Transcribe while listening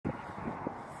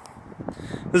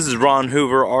This is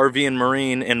RonHoover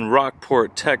RV&Marine in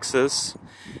Rockport, Texas.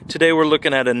 Today we're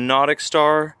looking at a Nautic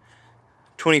Star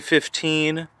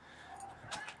 2015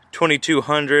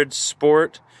 2200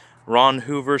 Sport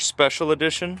RonHoover Special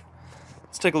Edition.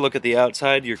 Let's take a look at the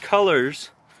outside. Your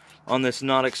colors on this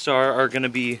Nautic Star are going to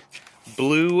be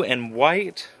blue and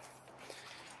white.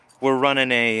 We're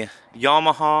running a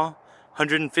Yamaha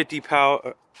 150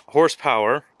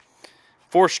 horsepower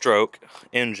 4-stroke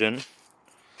engine.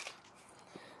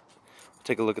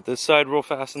 Take a look at this side real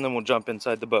fast and then we'll jump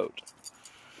inside the boat.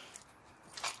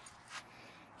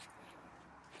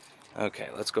 Okay,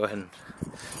 let's go ahead and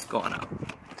go on out.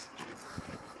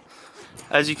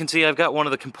 As you can see, I've got one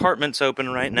of the compartments open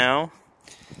right now.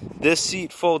 This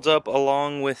seat folds up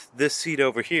along with this seat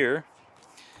over here.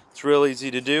 It's real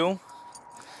easy to do.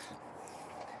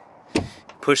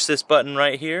 Push this button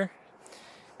right here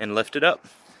and lift it up.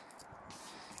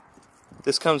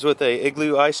 This comes with a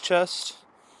igloo ice chest.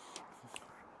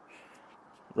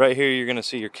 Right here you're going to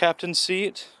see your captain's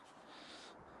seat.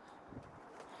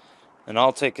 And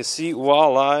I'll take a seat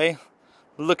while I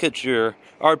look at your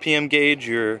RPM gauge,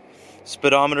 your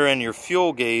speedometer, and your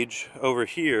fuel gauge over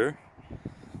here.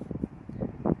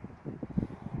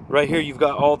 Right here you've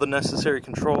got all the necessary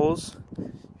controls.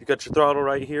 You've got your throttle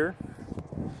right here.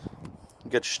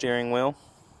 You've got your steering wheel.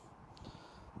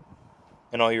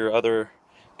 And all your other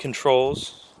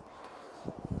controls.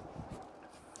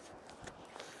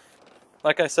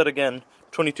 Like I said again,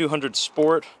 2200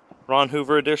 Sport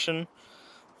RonHoover Edition.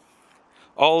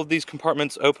 All of these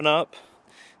compartments open up.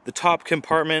 The top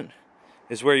compartment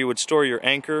is where you would store your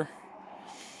anchor.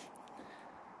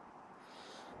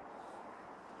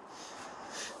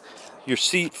 Your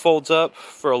seat folds up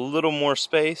for a little more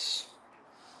space.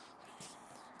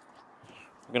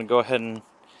 We're going to go ahead and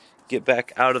get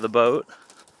back out of the boat.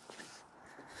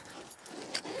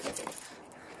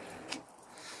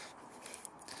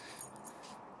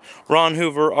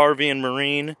 RonHoover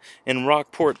RV&Marine in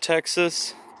Rockport,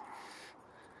 Texas.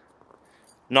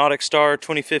 Nautic Star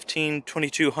 2015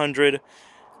 2200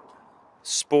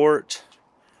 Sport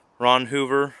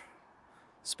RonHoover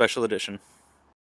Special Edition.